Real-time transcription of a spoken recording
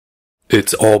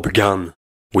It all began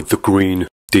with the Green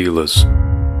Dealers.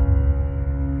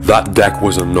 That deck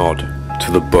was a nod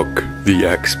to the book The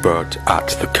Expert at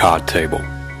the Card Table.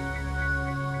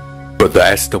 But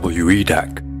the SWE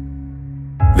deck,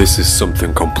 this is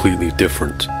something completely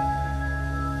different.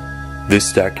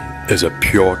 This deck is a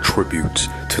pure tribute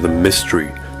to the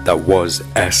mystery that was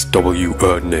SWE,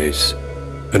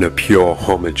 and a pure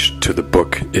homage to the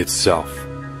book itself.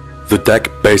 The deck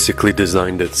basically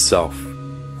designed itself.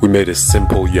 We made a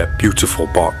simple yet beautiful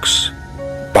box.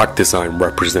 Back design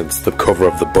represents the cover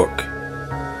of the book,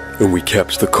 and we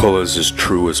kept the colours as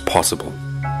true as possible.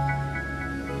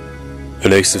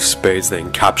 An ace of spades that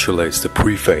encapsulates the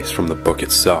preface from the book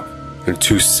itself, and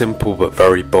two simple but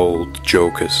very bold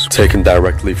jokers taken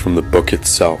directly from the book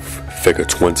itself, figure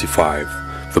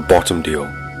 25, the bottom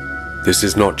deal. This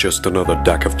is not just another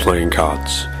deck of playing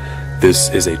cards. This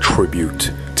is a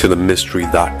tribute to the mystery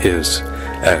that is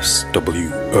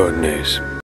SWE.